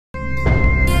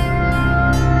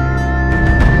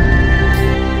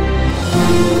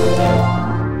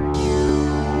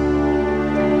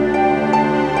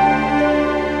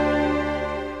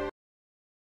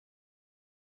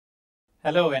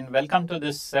Hello and welcome to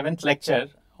this 7th lecture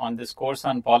on this course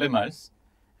on polymers.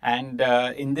 And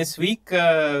in this week,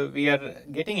 we are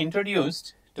getting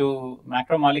introduced to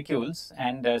macromolecules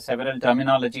and several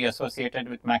terminology associated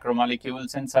with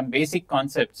macromolecules and some basic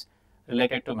concepts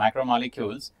related to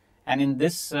macromolecules. And in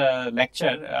this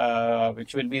lecture,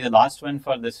 which will be the last one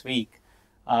for this week,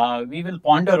 we will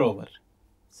ponder over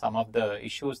some of the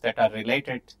issues that are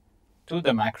related to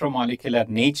the macromolecular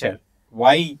nature,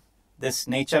 why this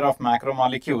nature of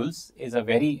macromolecules is a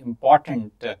very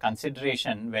important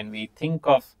consideration when we think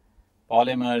of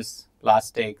polymers,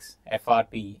 plastics,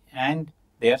 FRP and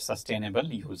their sustainable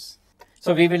use.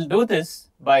 So we will do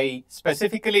this by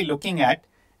specifically looking at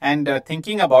and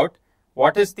thinking about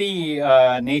what is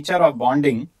the nature of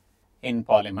bonding in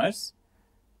polymers,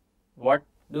 what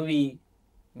do we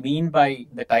mean by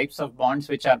the types of bonds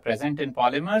which are present in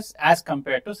polymers as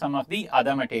compared to some of the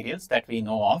other materials that we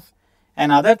know of.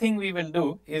 Another thing we will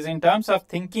do is in terms of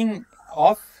thinking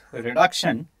of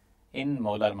reduction in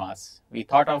molar mass. We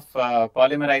thought of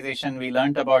polymerization, we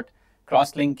learnt about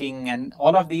cross-linking, and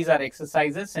all of these are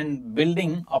exercises in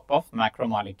building up of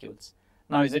macromolecules.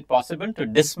 Now, is it possible to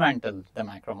dismantle the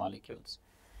macromolecules?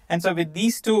 And so with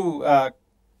these two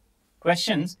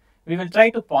questions, we will try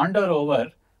to ponder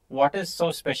over what is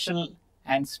so special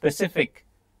and specific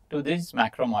to these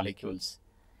macromolecules.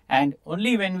 And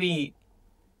only when we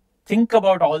think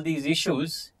about all these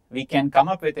issues, we can come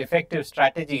up with effective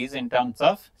strategies in terms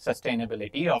of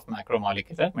sustainability of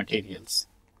macromolecular materials.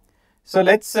 So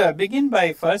let's begin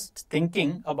by first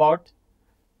thinking about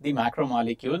the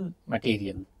macromolecule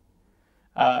material.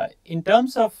 In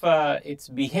terms of its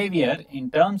behavior,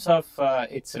 in terms of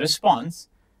its response,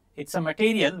 it's a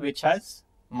material which has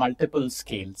multiple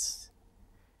scales.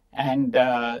 And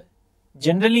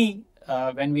generally,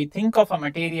 when we think of a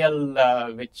material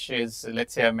which is,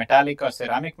 let's say, a metallic or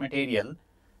ceramic material,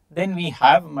 then we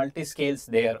have multi-scales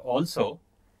there also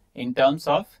in terms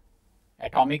of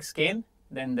atomic scale,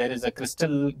 then there is a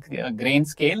crystal grain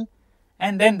scale,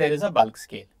 and then there is a bulk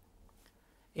scale.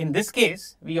 In this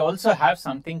case, we also have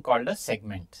something called a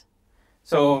segment.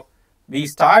 So we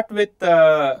start with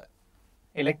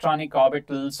electronic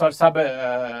orbitals or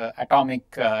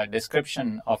subatomic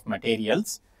description of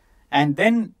materials, and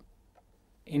then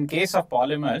in case of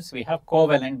polymers, we have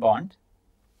covalent bond.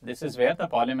 This is where the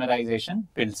polymerization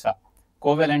builds up.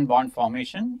 Covalent bond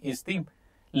formation is the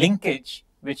linkage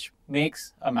which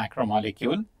makes a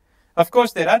macromolecule. Of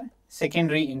course, there are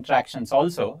secondary interactions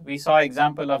also. We saw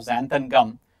example of xanthan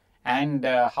gum and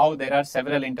how there are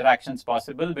several interactions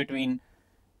possible between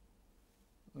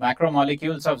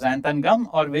macromolecules of xanthan gum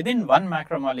or within one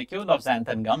macromolecule of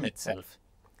xanthan gum itself.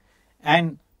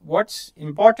 And what's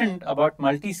important about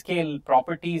multi-scale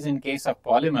properties in case of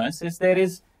polymers is there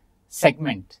is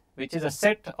segment, which is a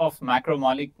set of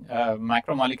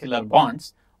macromolecular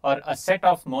bonds or a set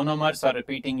of monomers or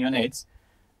repeating units,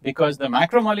 because the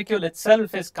macromolecule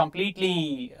itself is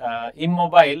completely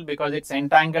immobile because it's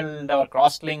entangled or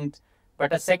cross-linked,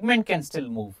 but a segment can still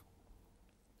move.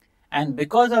 And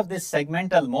because of this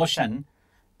segmental motion,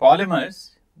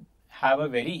 polymers have a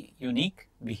very unique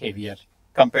behavior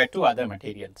compared to other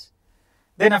materials.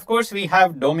 Then of course we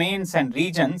have domains and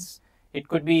regions. It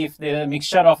could be if there is a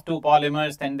mixture of two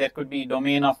polymers, then there could be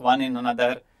domain of one in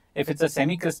another. If it's a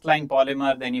semi-crystalline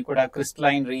polymer, then you could have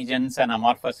crystalline regions and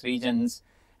amorphous regions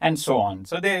and so on.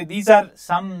 So these are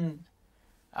some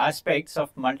aspects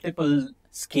of multiple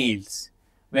scales.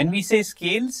 When we say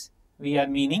scales, we are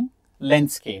meaning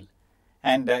length scale.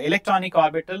 And electronic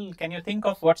orbital, can you think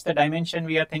of what's the dimension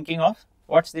we are thinking of?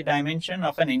 What's the dimension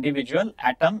of an individual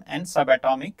atom and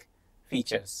subatomic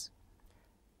features?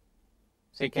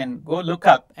 So you can go look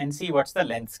up and see what's the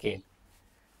length scale.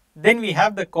 Then we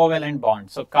have the covalent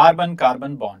bond. So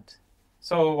carbon-carbon bond.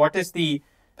 So what is the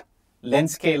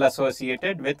length scale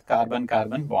associated with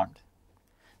carbon-carbon bond?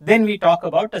 Then we talk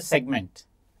about a segment.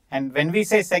 And when we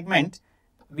say segment,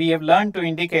 we have learned to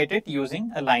indicate it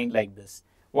using a line like this.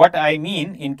 What I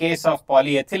mean in case of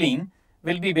polyethylene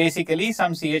will be basically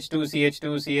some CH2,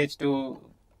 CH2, CH2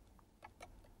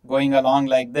 going along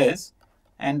like this,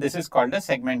 and this is called a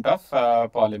segment of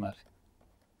polymer.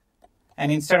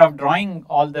 And instead of drawing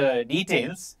all the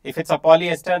details, if it's a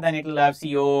polyester, then it will have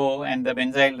CO and the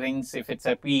benzyl rings, if it's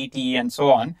a PET and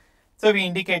so on. So we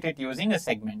indicate it using a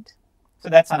segment. So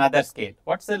that's another scale.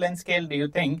 What's the length scale, do you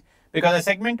think? Because a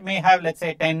segment may have, let's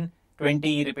say, 10,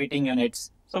 20 repeating units.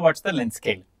 So what's the length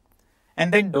scale?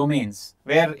 And then domains,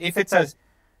 where if it's a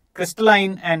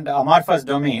crystalline and amorphous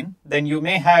domain, then you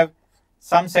may have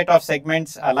some set of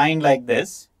segments aligned like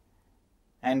this.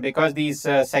 And because these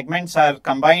segments are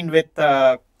combined with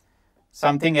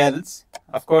something else,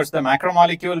 Of course, the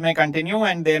macromolecule may continue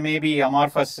and there may be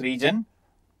amorphous region.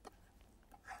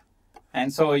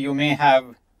 And so you may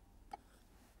have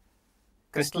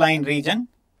crystalline region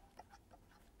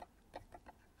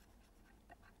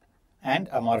and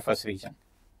amorphous region.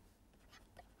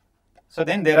 So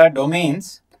then there are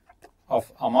domains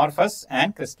of amorphous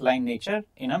and crystalline nature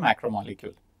in a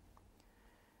macromolecule.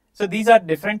 So these are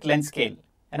different length scale,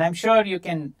 and I'm sure you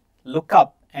can look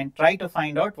up and try to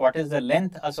find out what is the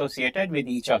length associated with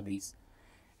each of these.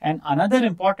 And another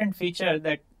important feature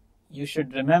that you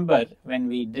should remember when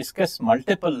we discuss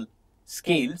multiple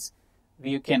scales,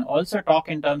 we can also talk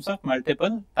in terms of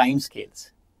multiple time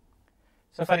scales.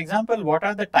 So for example, what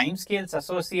are the time scales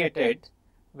associated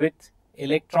with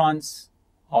electrons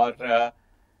or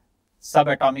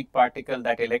subatomic particle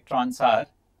that electrons are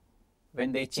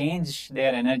when they change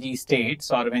their energy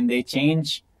states or when they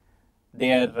change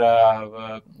their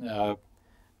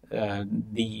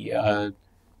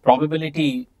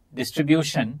probability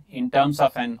distribution in terms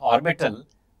of an orbital?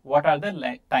 What are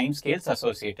the time scales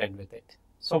associated with it?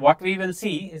 So what we will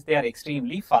see is they are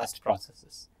extremely fast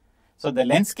processes. So the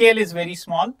length scale is very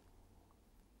small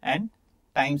and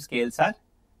time scales are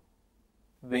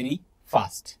very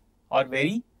fast or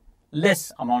very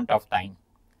less amount of time.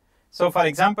 So for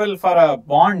example, for a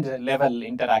bond level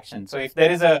interaction, so if there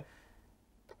is a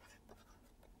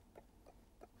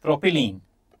propylene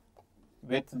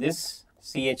with this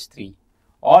CH3,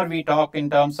 or we talk in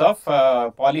terms of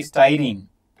polystyrene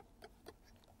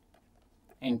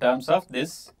in terms of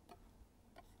this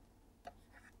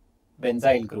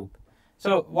benzyl group.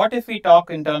 So what if we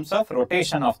talk in terms of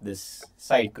rotation of this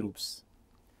side groups?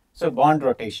 So bond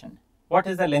rotation. What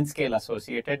is the length scale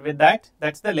associated with that?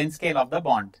 That's the length scale of the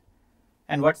bond.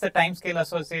 And what's the time scale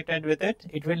associated with it?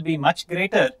 It will be much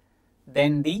greater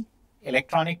than the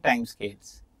electronic time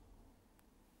scales.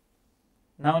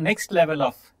 Now next level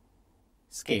of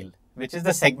scale, which is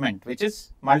the segment, which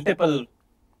is multiple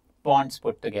bonds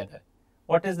put together.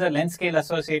 What is the length scale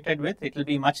associated with? It will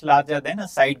be much larger than a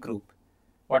side group.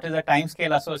 What is the time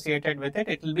scale associated with it?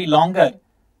 It will be longer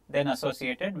than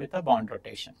associated with a bond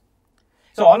rotation.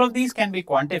 So all of these can be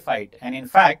quantified, and in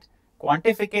fact,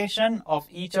 quantification of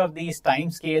each of these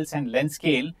time scales and length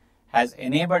scale has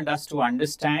enabled us to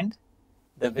understand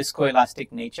the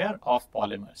viscoelastic nature of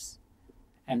polymers.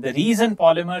 And the reason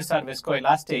polymers are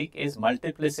viscoelastic is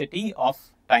multiplicity of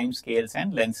time scales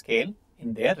and length scale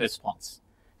in their response.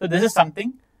 So this is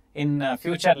something in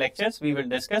future lectures we will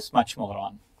discuss much more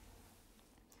on.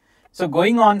 So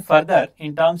going on further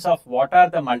in terms of what are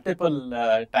the multiple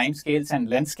time scales and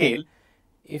length scale,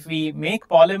 if we make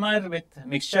polymer with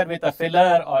mixture with a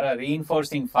filler or a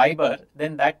reinforcing fiber,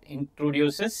 then that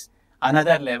introduces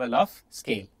another level of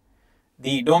scale.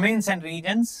 The domains and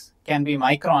regions can be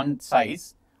micron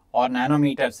size or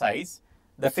nanometer size.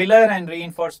 The filler and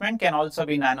reinforcement can also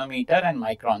be nanometer and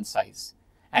micron size.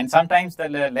 And sometimes the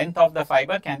length of the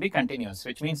fiber can be continuous,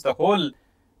 which means the whole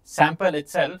sample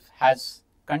itself has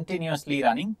continuously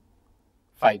running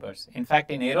fibers. In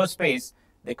fact, in aerospace,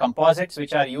 the composites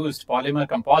which are used, polymer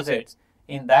composites,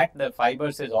 in that the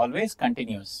fibers is always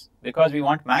continuous because we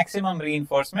want maximum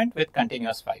reinforcement with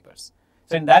continuous fibers.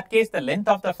 So in that case, the length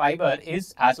of the fiber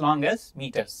is as long as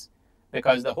meters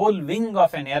because the whole wing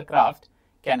of an aircraft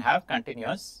can have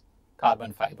continuous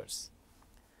carbon fibers.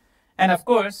 And of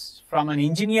course, from an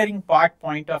engineering part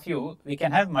point of view, we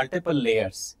can have multiple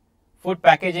layers. Food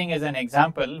packaging is an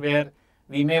example where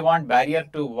we may want barrier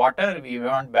to water, we may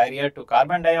want barrier to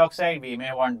carbon dioxide, we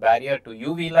may want barrier to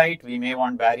UV light, we may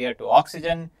want barrier to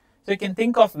oxygen. So you can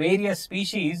think of various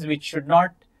species which should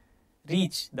not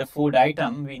reach the food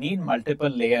item. We need multiple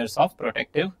layers of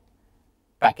protective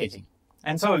packaging.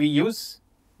 And so we use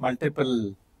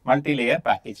multi-layer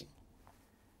packaging.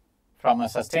 From a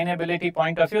sustainability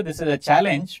point of view, this is a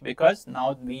challenge because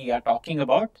now we are talking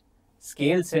about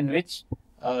scales in which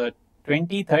a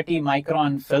 20-30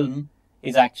 micron film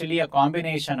is actually a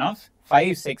combination of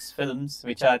 5-6 films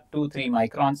which are 2-3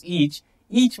 microns each.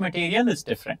 Each material is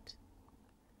different.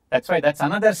 That's why that's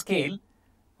another scale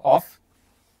of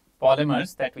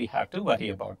polymers that we have to worry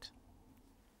about.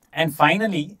 And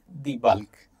finally, the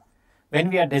bulk. When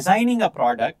we are designing a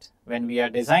product, when we are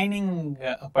designing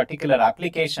a particular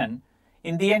application,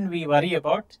 in the end we worry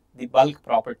about the bulk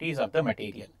properties of the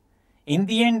material. In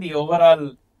the end, the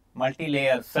overall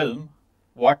multi-layer film,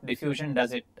 what diffusion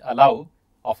does it allow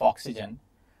of oxygen,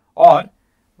 or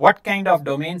what kind of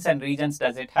domains and regions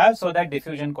does it have so that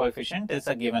diffusion coefficient is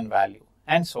a given value,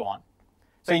 and so on.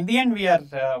 So in the end, we are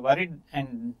worried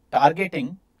and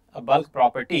targeting bulk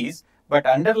properties, but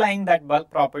underlying that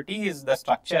bulk property is the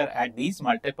structure at these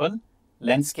multiple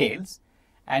length scales.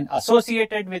 And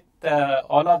associated with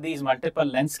all of these multiple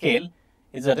length scale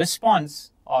is a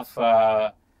response of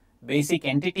basic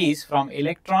entities from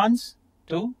electrons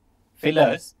to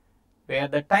fillers, where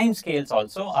the time scales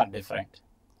also are different.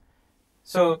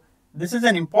 So this is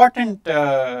an important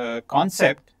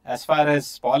concept as far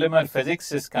as polymer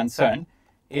physics is concerned,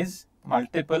 is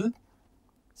multiple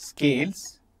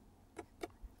scales,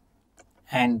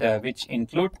 and which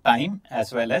include time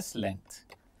as well as length.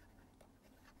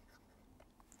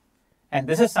 And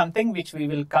this is something which we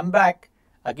will come back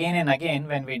again and again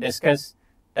when we discuss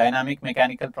dynamic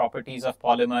mechanical properties of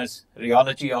polymers,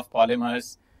 rheology of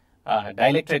polymers,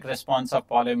 dielectric response of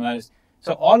polymers.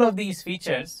 So all of these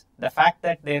features, the fact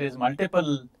that there is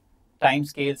multiple time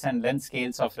scales and length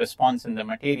scales of response in the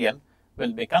material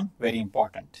will become very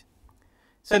important.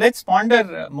 So let's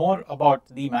ponder more about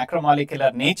the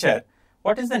macromolecular nature.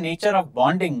 What is the nature of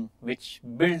bonding which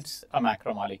builds a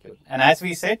macromolecule? And as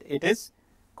we said, it is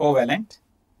covalent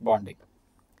bonding.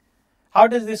 How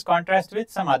does this contrast with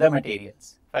some other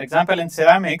materials? For example, in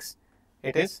ceramics,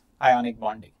 it is ionic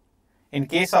bonding. In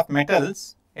case of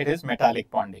metals, it is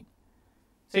metallic bonding.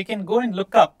 So you can go and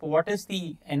look up what is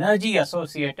the energy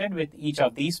associated with each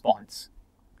of these bonds.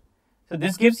 So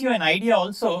this gives you an idea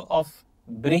also of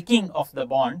breaking of the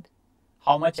bond,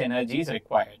 how much energy is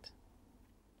required.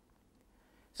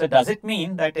 So does it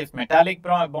mean that if metallic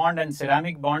bond and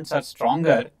ceramic bonds are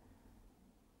stronger,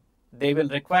 they will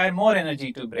require more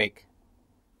energy to break?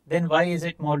 Then why is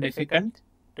it more difficult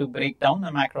to break down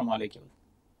a macromolecule?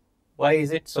 Why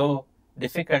is it so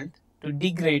difficult to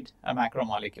degrade a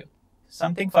macromolecule?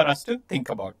 Something for us to think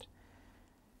about.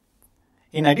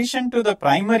 In addition to the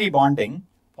primary bonding,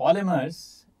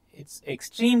 polymers, it's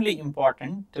extremely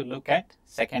important to look at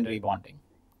secondary bonding.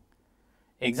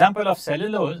 Example of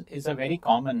cellulose is a very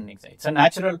common example. It's a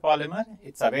natural polymer.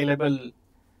 It's available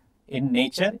in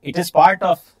nature. It is part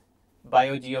of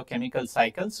biogeochemical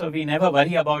cycle, so we never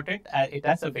worry about it. It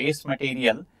has a waste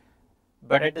material.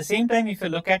 But at the same time, if you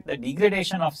look at the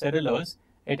degradation of cellulose,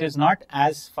 it is not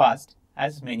as fast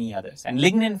as many others. And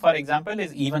lignin, for example,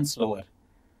 is even slower.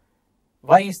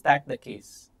 Why is that the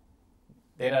case?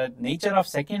 There are nature of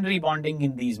secondary bonding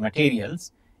in these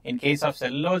materials. In case of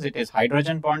cellulose, it is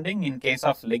hydrogen bonding. In case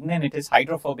of lignin, it is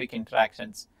hydrophobic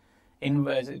interactions.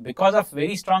 Because of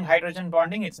very strong hydrogen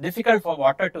bonding, it's difficult for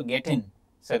water to get in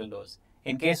cellulose.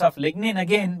 In case of lignin,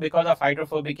 again, because of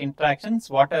hydrophobic interactions,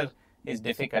 water is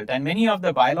difficult. And many of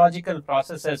the biological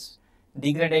processes,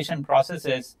 degradation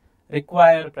processes,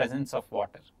 require presence of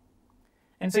water.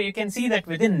 And so you can see that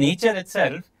within nature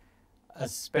itself, a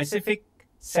specific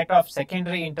set of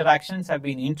secondary interactions have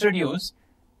been introduced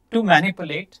to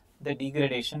manipulate the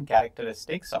degradation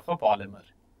characteristics of a polymer.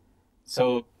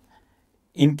 So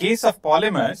in case of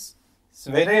polymers,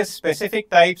 various specific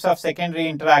types of secondary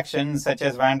interactions such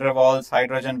as van der Waals,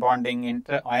 hydrogen bonding,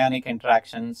 ionic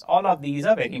interactions, all of these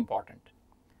are very important.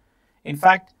 In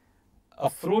fact, a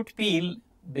fruit peel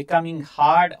becoming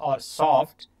hard or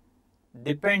soft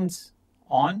depends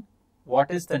on what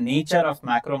is the nature of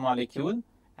macromolecule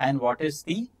and what is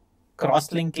the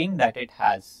cross-linking that it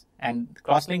has. And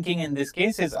cross-linking in this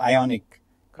case is ionic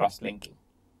cross-linking.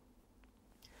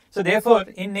 So therefore,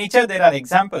 in nature there are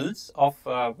examples of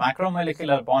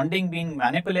macromolecular bonding being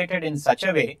manipulated in such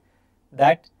a way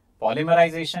that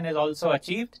polymerization is also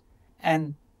achieved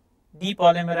and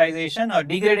depolymerization or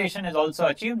degradation is also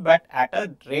achieved, but at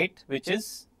a rate which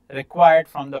is required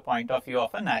from the point of view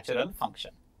of a natural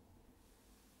function.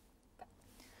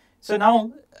 So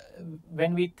now,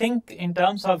 when we think in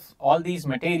terms of all these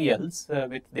materials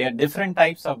with their different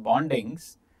types of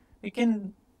bondings, we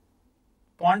can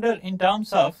ponder in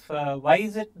terms of why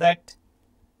is it that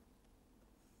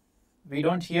we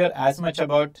don't hear as much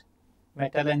about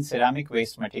metal and ceramic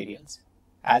waste materials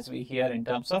as we hear in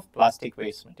terms of plastic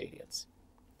waste materials.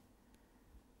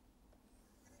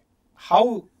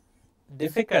 How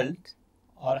difficult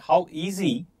or how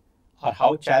easy or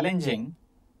how challenging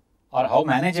or how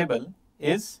manageable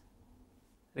is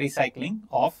recycling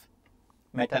of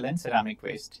metal and ceramic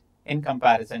waste in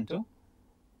comparison to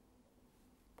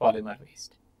polymer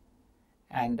waste?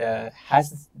 And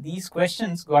has these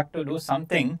questions got to do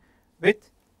something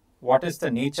with what is the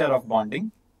nature of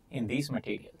bonding in these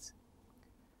materials?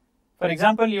 For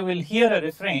example, you will hear a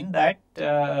refrain that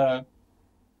a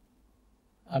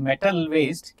metal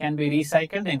waste can be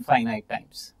recycled infinite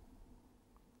times.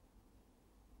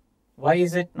 Why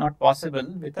is it not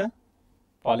possible with a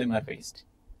polymer waste?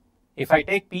 If I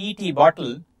take PET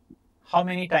bottle, how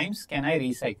many times can I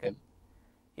recycle?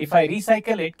 If I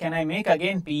recycle it, can I make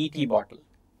again PET bottle?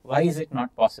 Why is it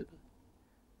not possible?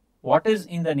 What is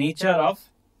in the nature of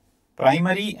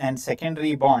primary and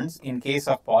secondary bonds in case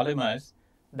of polymers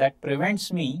that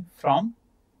prevents me from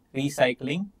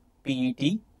recycling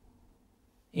PET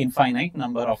infinite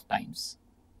number of times.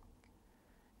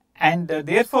 And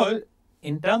therefore,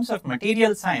 in terms of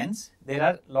material science, there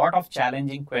are a lot of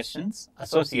challenging questions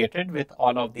associated with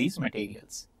all of these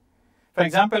materials. For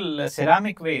example,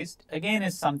 ceramic waste again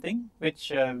is something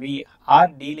which we are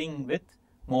dealing with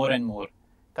more and more.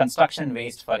 Construction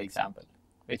waste, for example,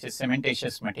 which is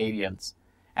cementitious materials.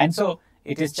 And so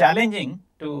it is challenging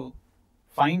to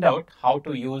find out how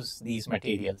to use these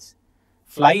materials.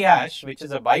 Fly ash, which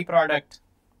is a byproduct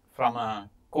from a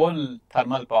coal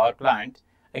thermal power plant,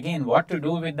 again, what to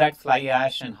do with that fly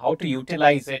ash and how to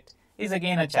utilize it is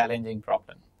again a challenging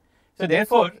problem. So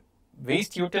therefore,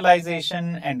 waste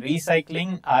utilization and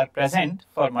recycling are present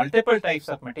for multiple types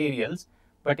of materials,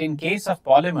 but in case of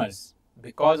polymers,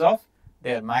 because of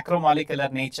their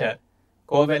macromolecular nature,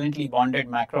 covalently bonded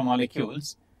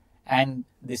macromolecules, and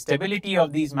the stability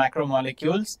of these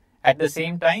macromolecules, at the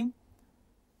same time,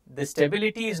 the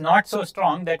stability is not so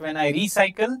strong that when I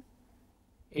recycle,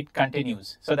 it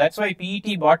continues. So that's why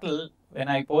PET bottle, when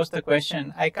I pose the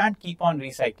question, I can't keep on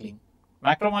recycling.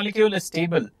 Macromolecule is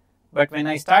stable, but when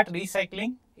I start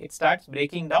recycling, it starts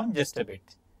breaking down just a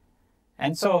bit.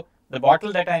 And so the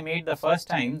bottle that I made the first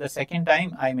time, the second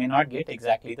time, I may not get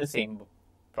exactly the same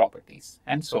properties,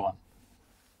 and so on.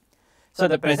 So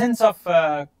the presence of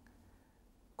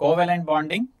covalent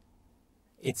bonding,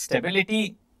 its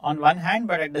stability on one hand,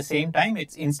 but at the same time,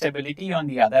 its instability on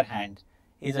the other hand,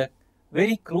 is a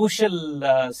very crucial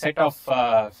set of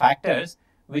factors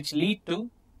which lead to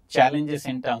challenges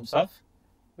in terms of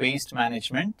waste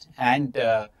management and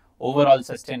overall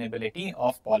sustainability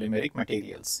of polymeric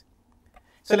materials.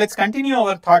 So let's continue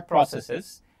our thought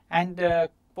processes and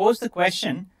pose the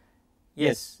question,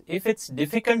 yes, if it's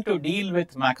difficult to deal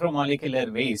with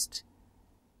macromolecular waste,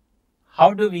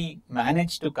 how do we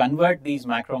manage to convert these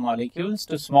macromolecules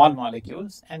to small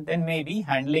molecules, and then maybe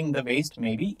handling the waste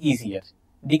may be easier.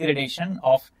 Degradation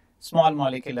of small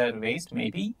molecular waste may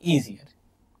be easier.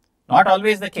 Not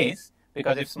always the case,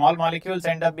 because if small molecules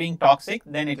end up being toxic,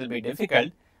 then it will be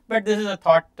difficult. But this is a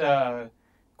thought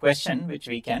question which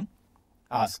we can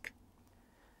ask.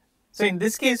 So in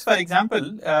this case, for example,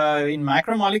 in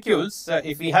macromolecules,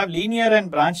 if we have linear and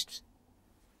branched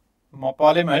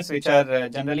polymers, which are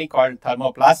generally called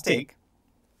thermoplastic,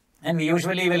 and we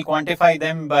usually will quantify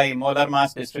them by molar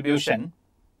mass distribution,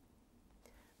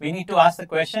 we need to ask the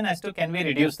question as to, can we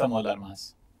reduce the molar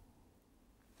mass?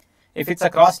 If it's a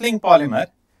cross-linked polymer,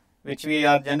 which we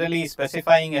are generally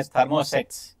specifying as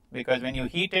thermosets, because when you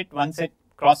heat it, once it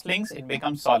cross-links, it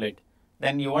becomes solid.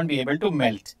 Then you won't be able to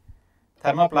melt.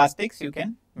 Thermoplastics, you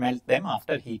can melt them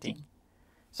after heating.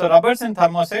 So rubbers and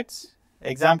thermosets,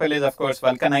 example is of course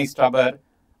vulcanized rubber,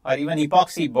 or even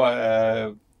epoxy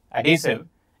adhesive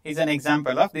is an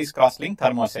example of this cross-linked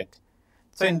thermoset.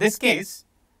 So in this case,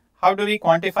 how do we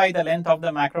quantify the length of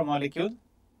the macromolecule?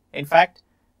 In fact,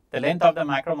 the length of the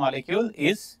macromolecule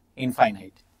is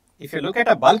infinite. If you look at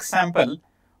a bulk sample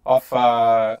of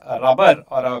a rubber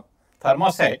or a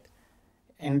thermoset,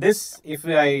 in this, if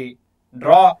I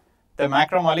draw the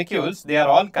macromolecules, they are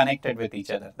all connected with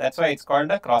each other. That's why it's called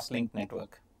a cross-linked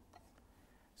network.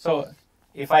 So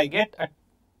if I get a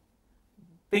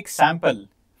big sample,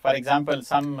 for example,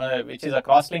 some which is a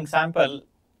cross-linked sample,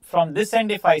 from this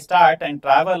end if I start and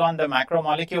travel on the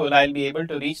macromolecule, I'll be able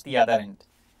to reach the other end.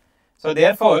 So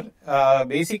therefore,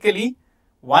 basically,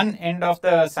 one end of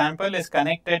the sample is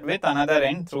connected with another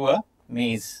end through a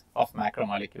maze of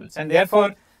macromolecules. And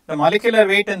therefore, the molecular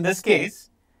weight in this case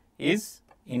is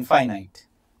infinite.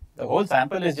 The whole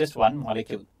sample is just one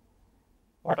molecule.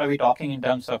 What are we talking in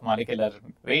terms of molecular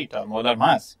weight or molar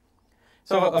mass?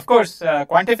 So of course,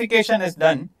 quantification is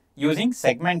done using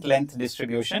segment length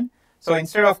distribution. So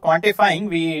instead of quantifying,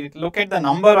 we look at the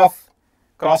number of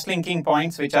cross-linking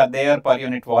points which are there per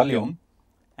unit volume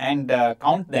and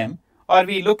count them, or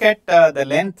we look at the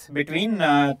length between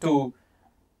two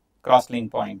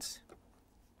cross-link points.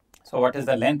 So what is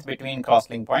the length between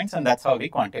cross-link points, and that's how we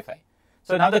quantify.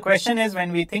 So now the question is,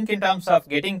 when we think in terms of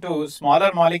getting to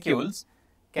smaller molecules,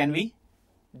 can we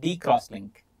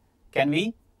de-cross-link? Can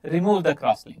we remove the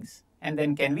cross-links? And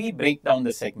then can we break down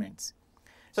the segments?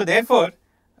 So therefore,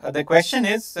 the question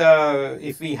is,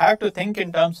 if we have to think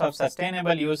in terms of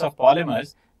sustainable use of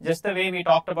polymers, just the way we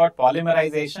talked about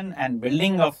polymerization and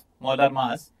building of molar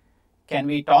mass, can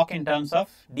we talk in terms of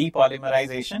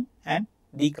depolymerization and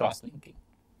de-cross-linking?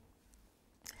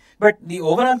 But the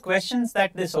overall questions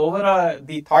that this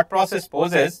the thought process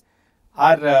poses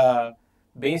are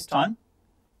based on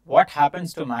what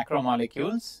happens to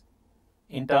macromolecules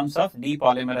in terms of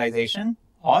depolymerization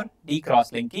or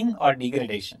decross-linking or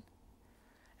degradation.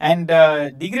 And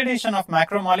degradation of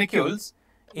macromolecules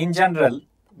in general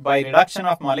by reduction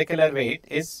of molecular weight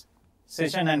is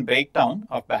scission and breakdown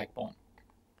of backbone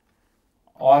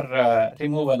or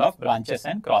removal of branches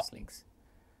and crosslinks.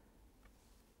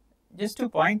 Just to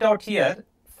point out here,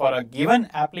 for a given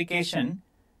application,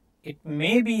 it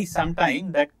may be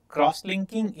sometime that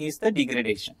cross-linking is the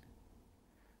degradation.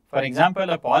 For example,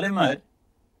 a polymer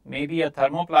may be a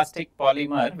thermoplastic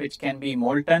polymer which can be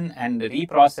molten and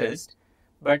reprocessed,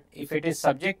 but if it is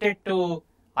subjected to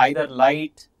either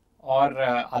light or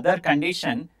other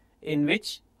condition in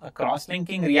which a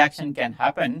cross-linking reaction can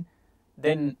happen,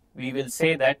 then we will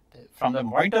say that from the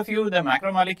point of view, the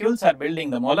macromolecules are building,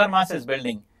 the molar mass is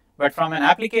building, but from an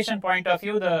application point of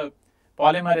view, the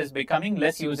polymer is becoming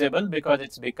less usable because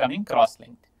it's becoming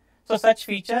cross-linked. So such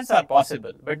features are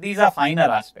possible, but these are finer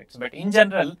aspects. But in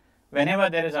general, whenever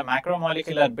there is a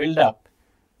macromolecular buildup,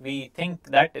 we think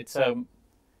that it's a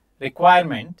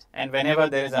requirement, and whenever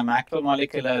there is a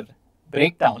macromolecular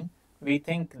breakdown, we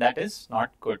think that is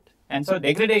not good. And so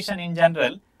degradation in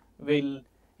general will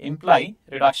imply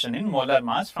reduction in molar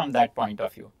mass from that point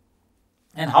of view.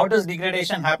 And how does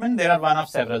degradation happen? There are one of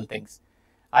several things.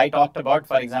 I talked about,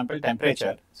 for example,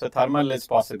 temperature. So thermal is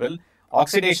possible.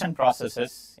 Oxidation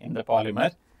processes in the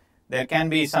polymer. There can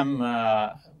be some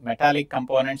metallic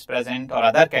components present or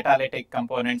other catalytic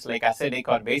components like acidic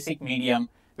or basic medium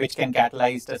which can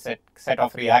catalyze a set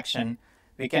of reaction.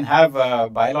 We can have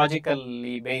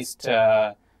biologically based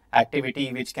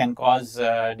activity which can cause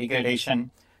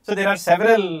degradation. So there are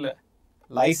several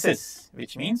lysis,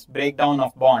 which means breakdown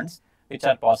of bonds, which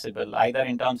are possible either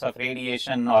in terms of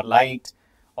radiation or light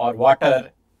or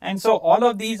water. And so all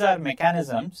of these are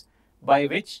mechanisms by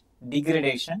which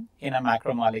degradation in a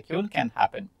macromolecule can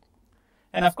happen.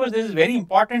 And of course, this is very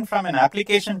important from an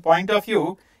application point of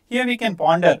view. Here we can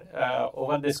ponder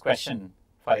over this question,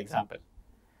 for example,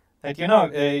 that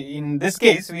in this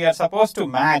case, we are supposed to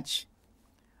match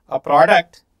a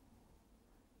product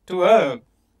to a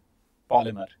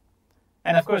polymer.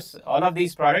 And of course, all of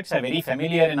these products are very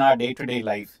familiar in our day-to-day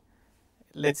life.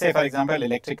 Let's say, for example,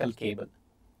 electrical cable.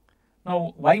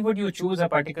 Now, why would you choose a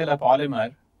particular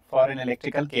polymer for an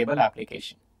electrical cable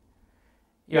application?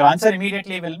 Your answer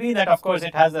immediately will be that, of course,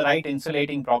 it has the right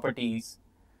insulating properties.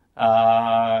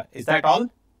 Is that all?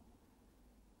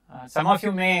 Some of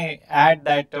you may add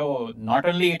that, oh, not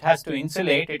only it has to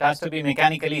insulate, it has to be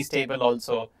mechanically stable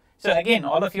also. So again,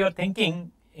 all of you are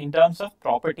thinking in terms of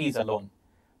properties alone.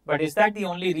 But is that the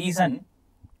only reason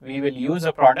we will use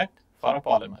a product for a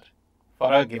polymer,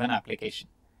 for a given application?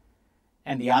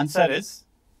 And the answer is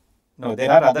no,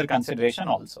 there are other considerations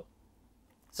also.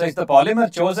 So is the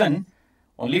polymer chosen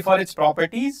only for its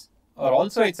properties or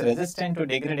also it's resistant to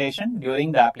degradation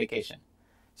during the application?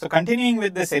 So continuing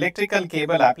with this electrical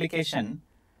cable application,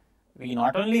 we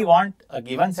not only want a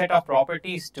given set of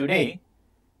properties today,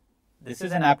 this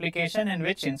is an application in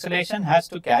which insulation has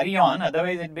to carry on,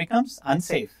 otherwise it becomes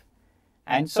unsafe.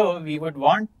 And so we would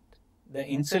want the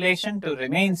insulation to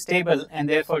remain stable and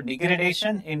therefore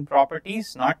degradation in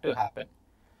properties not to happen.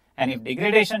 And if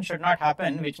degradation should not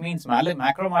happen, which means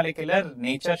macromolecular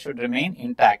nature should remain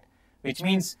intact, which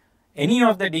means any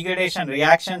of the degradation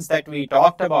reactions that we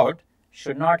talked about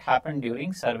should not happen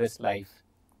during service life.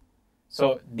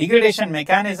 So degradation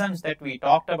mechanisms that we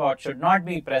talked about should not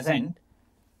be present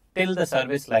till the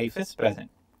service life is present.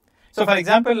 So for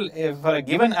example, for a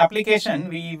given application,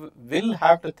 we will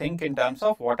have to think in terms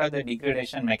of what are the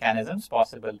degradation mechanisms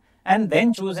possible and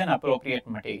then choose an appropriate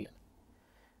material.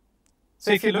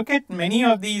 So if you look at many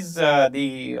of these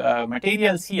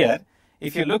materials here,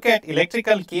 if you look at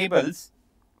electrical cables,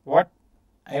 what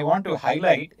I want to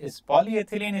highlight is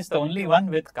polyethylene is the only one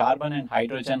with carbon and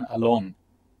hydrogen alone.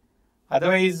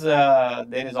 Otherwise,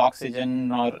 there is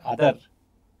oxygen or other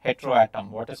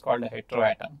heteroatom, what is called a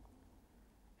heteroatom.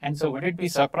 And so would it be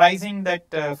surprising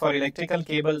that for electrical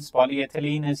cables,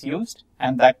 polyethylene is used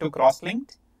and that too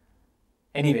cross-linked?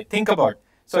 Anyway, think about.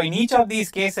 So in each of these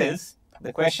cases,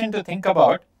 the question to think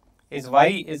about is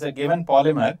why is a given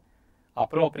polymer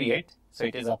appropriate? So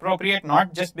it is appropriate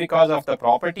not just because of the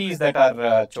properties that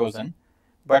are chosen,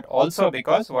 but also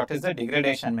because what is the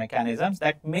degradation mechanisms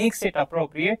that makes it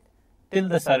appropriate till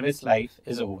the service life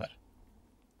is over.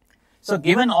 So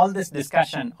given all this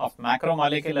discussion of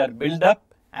macromolecular buildup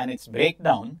and its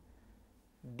breakdown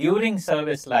during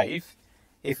service life,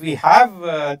 if we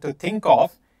have to think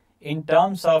of in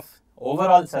terms of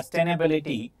overall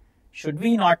sustainability, should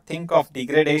we not think of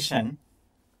degradation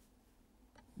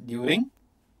during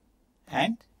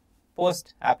and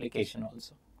post application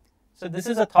also? So this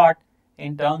is a thought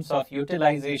in terms of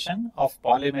utilization of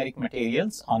polymeric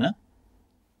materials on a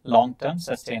long-term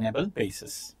sustainable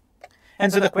basis.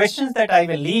 And so the questions that I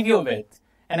will leave you with,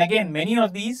 and again, many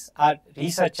of these are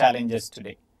research challenges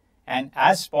today. And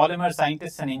as polymer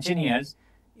scientists and engineers,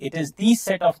 it is these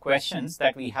set of questions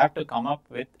that we have to come up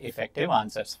with effective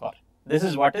answers for. This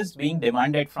is what is being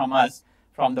demanded from us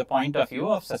from the point of view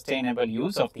of sustainable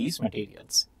use of these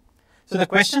materials. So the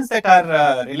questions that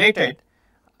are related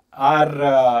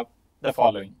are the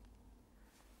following.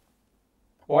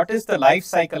 What is the life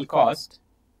cycle cost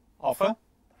of a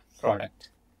product?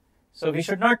 So we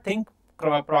should not think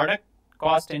product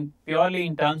cost purely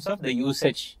in terms of the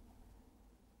usage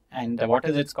and what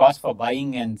is its cost for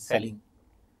buying and selling.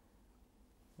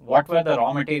 What were the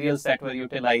raw materials that were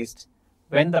utilized?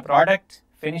 When the product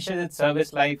finishes its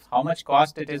service life, how much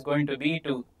cost it is going to be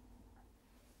to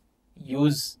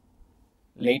use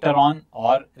later on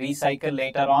or recycle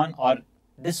later on or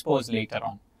dispose later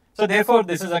on. So therefore,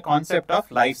 this is a concept of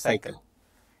life cycle.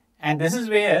 And this is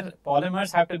where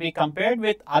polymers have to be compared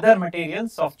with other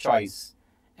materials of choice.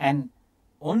 And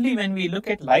only when we look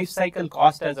at life cycle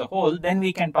cost as a whole, then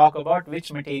we can talk about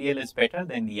which material is better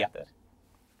than the other.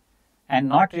 And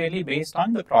not really based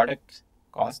on the product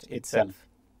cost itself.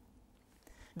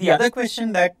 The other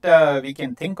question that we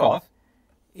can think of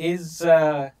is,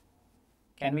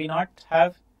 can we not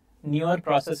have newer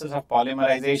processes of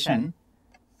polymerization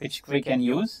which we can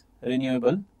use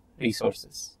renewable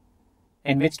resources?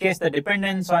 In which case the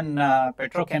dependence on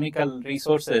petrochemical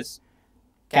resources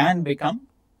can become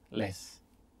less.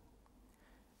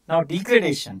 Now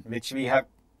degradation, which we have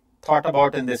thought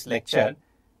about in this lecture,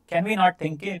 can we not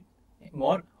think it in a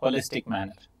more holistic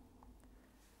manner?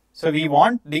 So we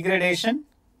want degradation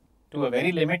to a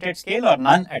very limited scale or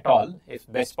none at all,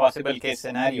 if best possible case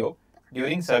scenario,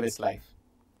 during service life.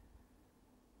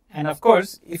 And of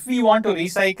course, if we want to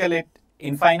recycle it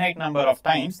infinite number of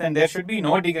times, then there should be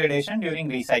no degradation during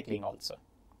recycling also.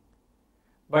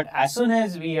 But as soon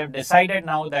as we have decided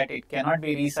now that it cannot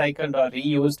be recycled or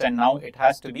reused and now it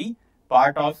has to be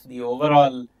part of the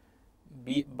overall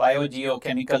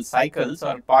biogeochemical cycles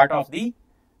or part of the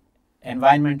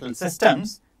environmental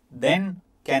systems, then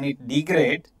can it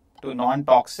degrade to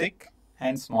non-toxic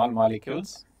and small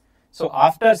molecules. So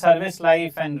after service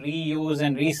life and reuse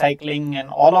and recycling and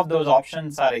all of those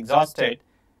options are exhausted,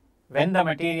 when the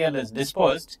material is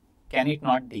disposed, can it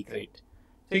not degrade?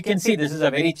 So you can see this is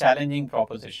a very challenging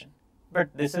proposition, but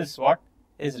this is what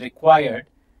is required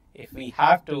if we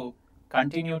have to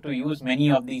continue to use many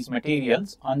of these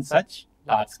materials on such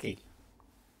large scale.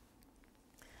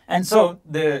 And so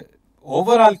the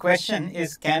overall question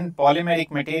is, can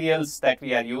polymeric materials that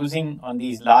we are using on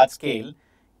these large scale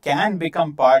can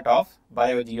become part of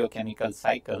biogeochemical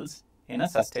cycles in a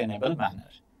sustainable manner?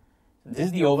 This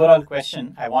is the overall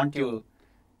question I want you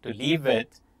to leave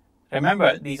with.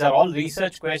 Remember, these are all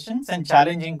research questions and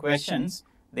challenging questions.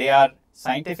 They are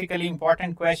scientifically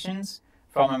important questions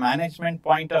from a management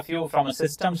point of view, from a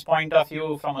systems point of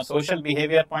view, from a social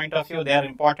behavior point of view. They are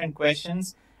important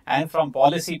questions, and from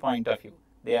policy point of view,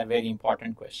 they are very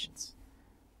important questions.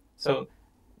 So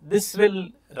this will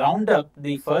round up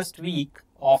the first week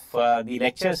of the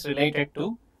lectures related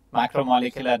to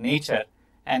macromolecular nature.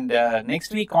 And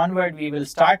next week onward, we will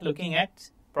start looking at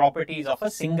properties of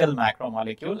a single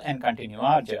macromolecule and continue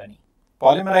our journey.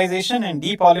 Polymerization and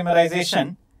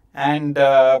depolymerization and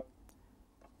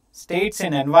states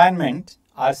in environment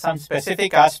are some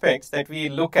specific aspects that we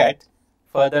look at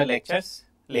further lectures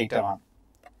later on.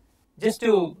 Just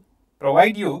to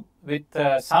provide you with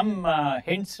some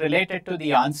hints related to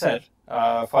the answer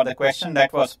for the question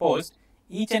that was posed,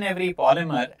 each and every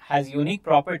polymer has unique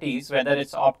properties, whether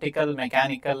it's optical,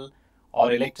 mechanical,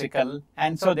 or electrical,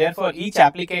 and so therefore each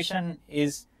application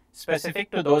is specific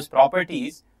to those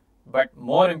properties. But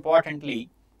more importantly,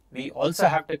 we also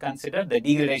have to consider the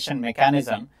degradation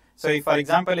mechanism. So if, for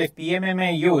example, if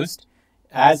PMMA used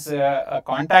as a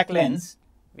contact lens,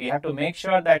 we have to make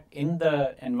sure that in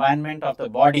the environment of the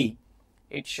body,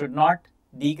 it should not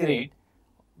degrade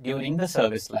during the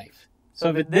service life.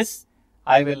 So with this,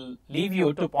 I will leave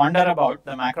you to ponder about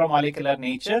the macromolecular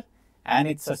nature and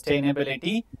its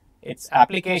sustainability, its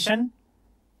application,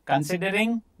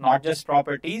 considering not just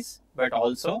properties, but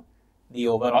also the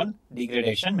overall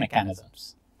degradation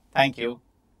mechanisms. Thank you.